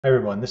Hi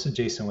everyone, this is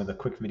Jason with a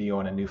quick video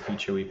on a new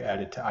feature we've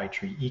added to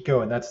iTree Eco,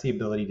 and that's the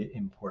ability to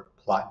import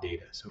plot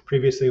data. So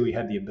previously we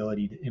had the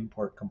ability to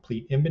import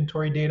complete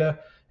inventory data,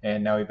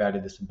 and now we've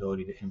added this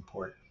ability to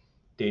import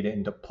data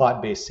into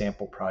plot-based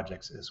sample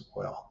projects as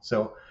well.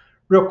 So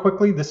real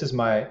quickly, this is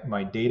my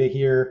data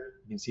here.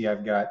 You can see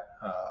I've got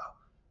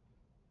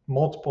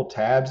multiple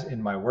tabs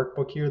in my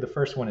workbook here. The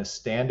first one is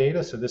stand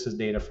data. So this is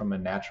data from a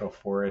natural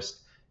forest,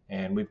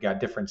 and we've got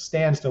different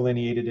stands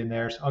delineated in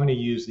there. So I'm going to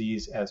use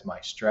these as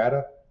my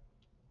strata.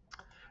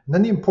 And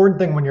then the important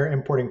thing when you're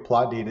importing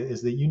plot data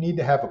is that you need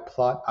to have a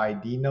plot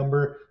ID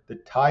number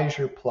that ties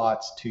your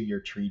plots to your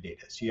tree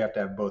data. So you have to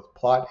have both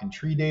plot and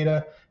tree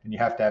data, and you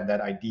have to have that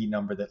ID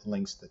number that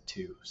links the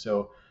two.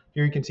 So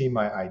here you can see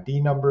my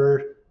ID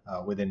number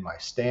within my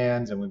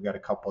stands, and we've got a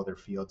couple other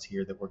fields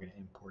here that we're going to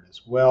import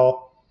as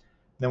well.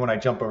 Then when I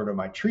jump over to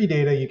my tree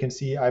data, you can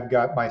see I've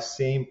got my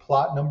same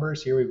plot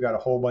numbers. Here we've got a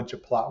whole bunch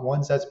of plot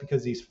ones. That's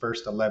because these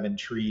first 11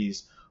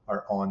 trees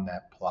are on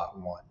that plot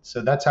one.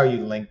 So that's how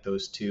you link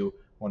those two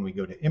when we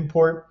go to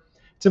import.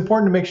 It's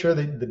important to make sure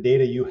that the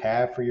data you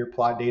have for your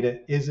plot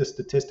data is a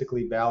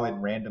statistically valid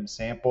random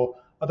sample.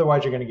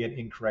 Otherwise, you're going to get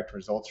incorrect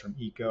results from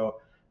Eco.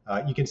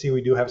 You can see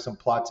we do have some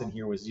plots in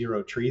here with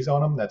 0 trees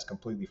on them. That's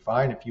completely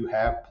fine. If you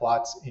have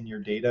plots in your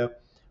data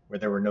where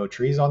there were no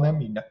trees on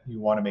them, you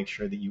want to make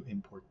sure that you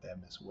import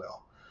them as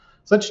well.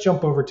 So let's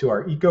jump over to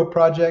our Eco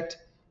project.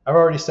 I've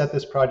already set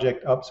this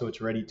project up so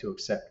it's ready to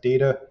accept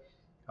data.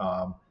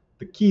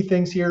 The key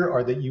things here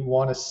are that you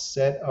want to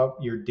set up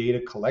your data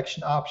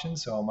collection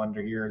options. So I'm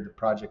under here, the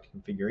project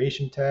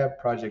configuration tab,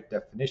 project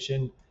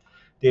definition,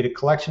 data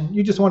collection.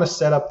 You just want to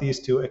set up these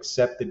to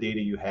accept the data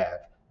you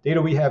have.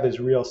 Data we have is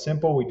real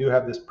simple. We do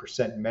have this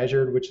percent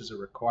measured, which is a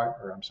required,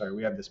 or I'm sorry,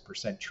 we have this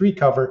percent tree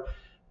cover,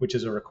 which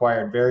is a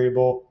required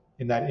variable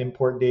in that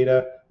import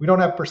data. We don't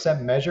have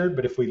percent measured,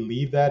 but if we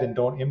leave that and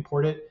don't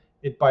import it,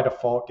 it by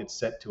default gets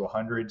set to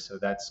 100. So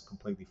that's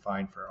completely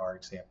fine for our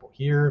example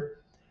here.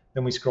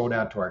 Then we scroll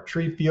down to our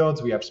tree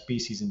fields. We have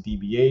species and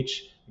DBH.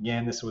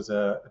 Again, this was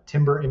a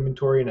timber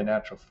inventory in a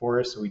natural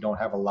forest, so we don't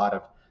have a lot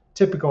of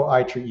typical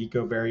iTree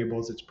Eco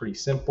variables. It's pretty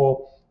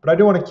simple, but I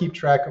do want to keep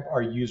track of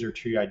our user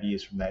tree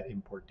IDs from that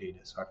import data,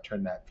 so I've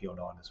turned that field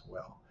on as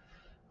well.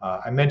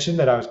 I mentioned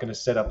that I was going to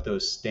set up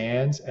those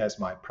stands as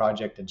my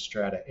project and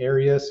strata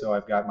area, so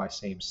I've got my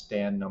same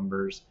stand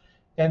numbers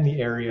and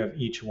the area of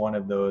each one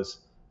of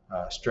those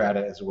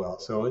strata as well.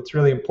 So it's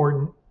really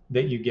important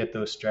that you get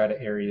those strata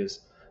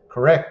areas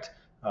correct.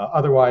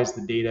 Otherwise,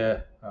 the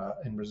data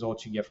and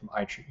results you get from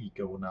iTree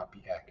Eco will not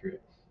be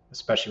accurate,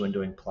 especially when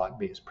doing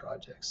plot-based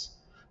projects.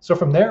 So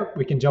from there,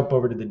 we can jump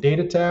over to the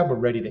data tab. We're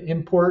ready to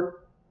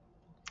import.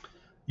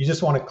 You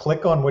just want to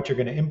click on what you're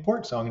going to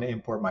import. So I'm going to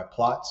import my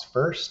plots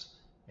first,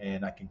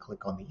 and I can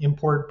click on the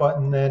import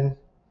button then.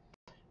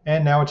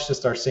 And now it's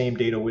just our same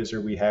data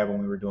wizard we had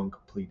when we were doing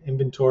complete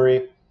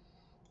inventory.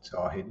 So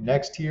I'll hit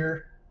next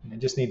here, and I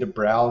just need to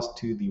browse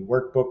to the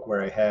workbook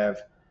where I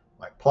have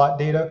my plot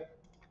data.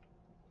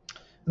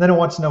 And then it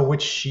wants to know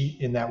which sheet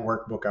in that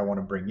workbook I want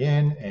to bring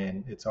in,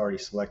 and it's already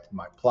selected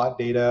my plot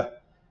data.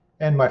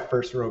 And my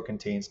first row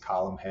contains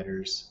column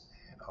headers,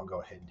 and I'll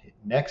go ahead and hit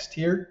next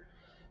here.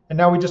 And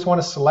now we just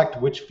want to select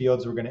which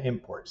fields we're going to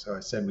import. So I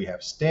said we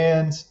have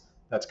stands,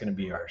 that's going to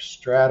be our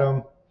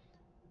stratum,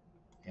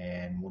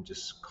 and we'll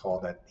just call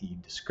that the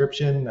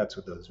description. That's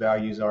what those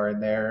values are in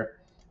there.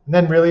 And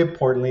then really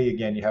importantly,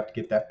 again, you have to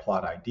get that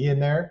plot ID in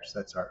there. So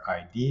that's our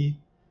ID.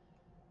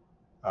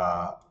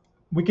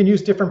 We can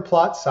use different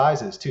plot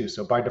sizes too.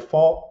 So by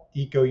default,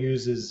 Eco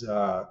uses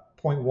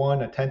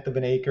 0.1, a tenth of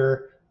an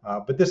acre,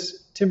 but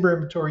this timber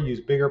inventory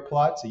used bigger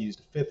plots. It used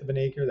a fifth of an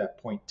acre,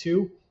 that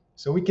 0.2.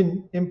 So we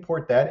can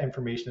import that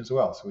information as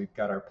well. So we've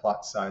got our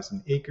plot size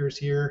in acres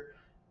here.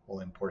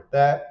 We'll import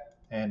that.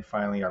 And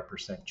finally, our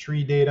percent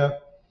tree data.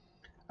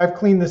 I've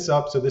cleaned this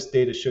up, so this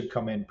data should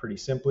come in pretty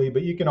simply,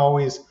 but you can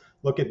always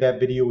look at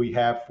that video we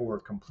have for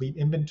complete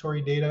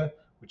inventory data,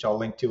 which I'll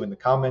link to in the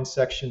comments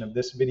section of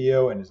this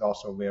video and is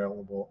also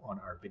available on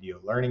our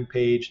video learning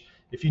page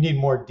if you need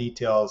more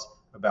details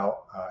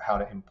about how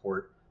to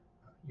import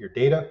your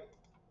data.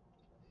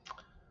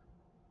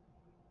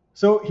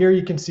 So here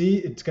you can see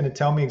it's going to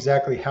tell me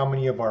exactly how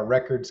many of our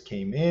records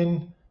came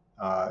in.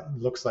 It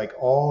looks like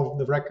all of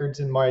the records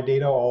in my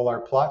data, all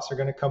our plots are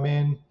going to come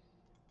in.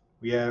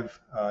 We have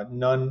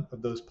none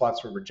of those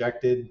plots were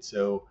rejected,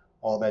 so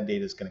all that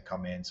data is going to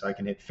come in. So I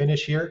can hit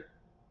finish here.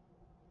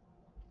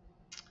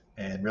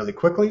 And really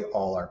quickly,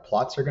 all our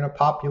plots are going to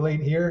populate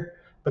here,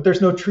 but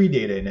there's no tree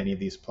data in any of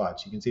these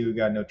plots. You can see we've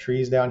got no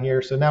trees down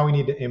here. So now we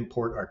need to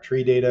import our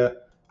tree data.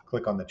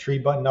 Click on the tree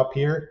button up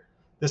here.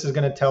 This is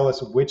going to tell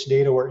us which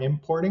data we're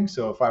importing.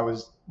 So if I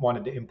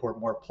wanted to import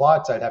more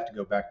plots, I'd have to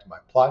go back to my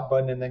plot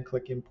button and then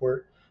click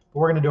import. But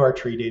we're going to do our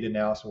tree data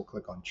now. So we'll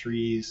click on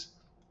trees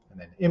and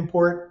then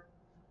import.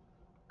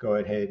 Go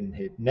ahead and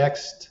hit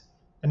next.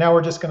 And now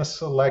we're just going to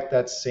select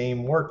that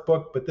same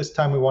workbook, but this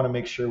time we want to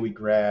make sure we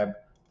grab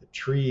the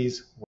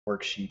trees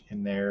worksheet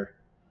in there.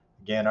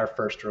 Again, our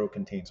first row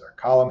contains our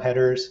column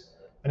headers.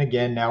 And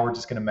again, now we're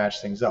just going to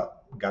match things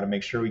up. got to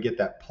make sure we get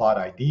that plot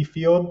ID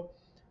field.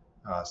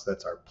 So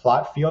that's our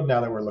plot field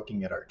now that we're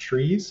looking at our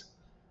trees.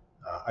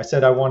 I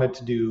said I wanted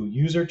to do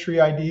user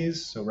tree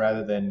IDs, so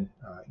rather than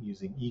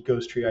using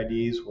Eco's tree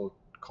IDs, we'll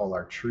call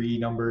our tree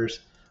numbers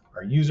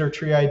our user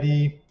tree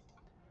ID.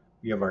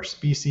 We have our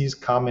species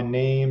common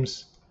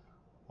names.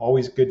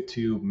 Always good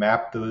to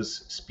map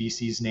those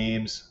species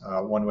names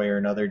one way or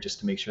another just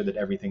to make sure that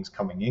everything's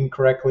coming in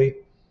correctly.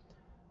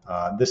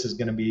 This is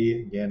going to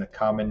be, again, a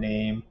common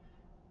name.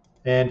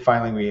 And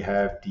finally, we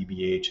have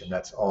DBH, and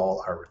that's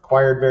all our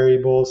required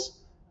variables.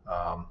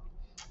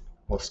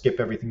 We'll skip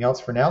everything else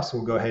for now, so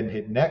we'll go ahead and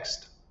hit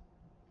next.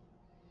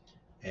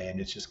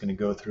 And it's just going to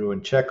go through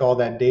and check all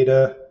that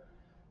data.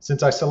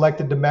 Since I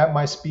selected to map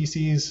my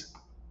species,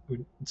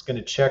 it's going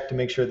to check to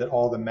make sure that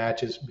all the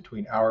matches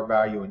between our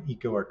value and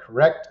Eco are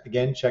correct.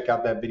 Again, check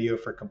out that video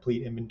for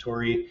complete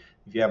inventory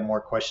if you have more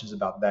questions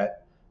about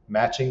that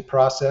matching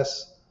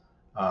process.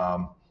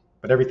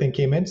 But everything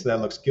came in, so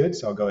that looks good.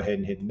 So I'll go ahead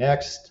and hit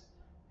next.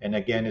 And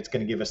again, it's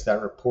going to give us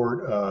that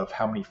report of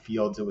how many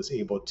fields it was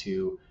able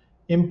to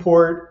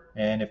import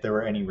and if there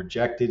were any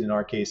rejected. In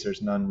our case,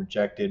 there's none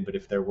rejected, but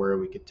if there were,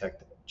 we could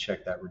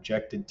check that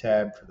rejected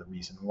tab for the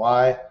reason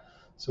why.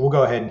 So we'll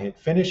go ahead and hit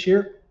finish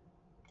here.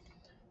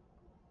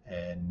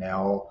 And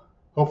now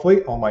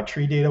hopefully all my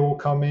tree data will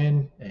come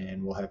in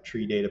and we'll have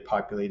tree data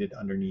populated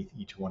underneath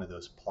each one of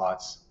those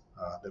plots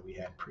that we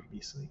had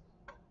previously.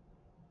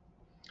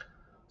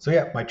 So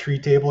yeah, my tree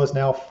table is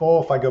now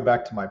full. If I go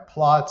back to my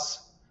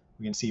plots,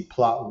 we can see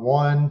plot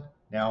 1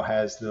 now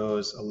has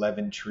those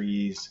 11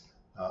 trees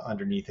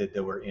underneath it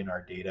that were in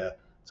our data.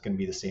 It's going to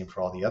be the same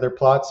for all the other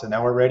plots. And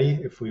now we're ready,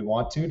 if we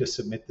want to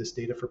submit this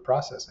data for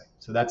processing.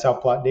 So that's how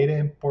plot data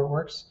import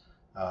works.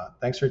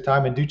 Thanks for your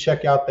time, and do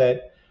check out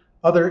that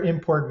other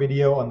import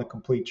video on the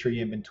complete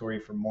tree inventory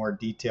for more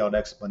detailed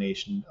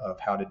explanation of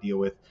how to deal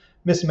with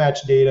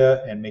mismatched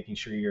data and making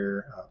sure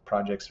your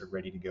projects are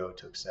ready to go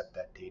to accept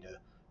that data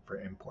for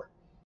import.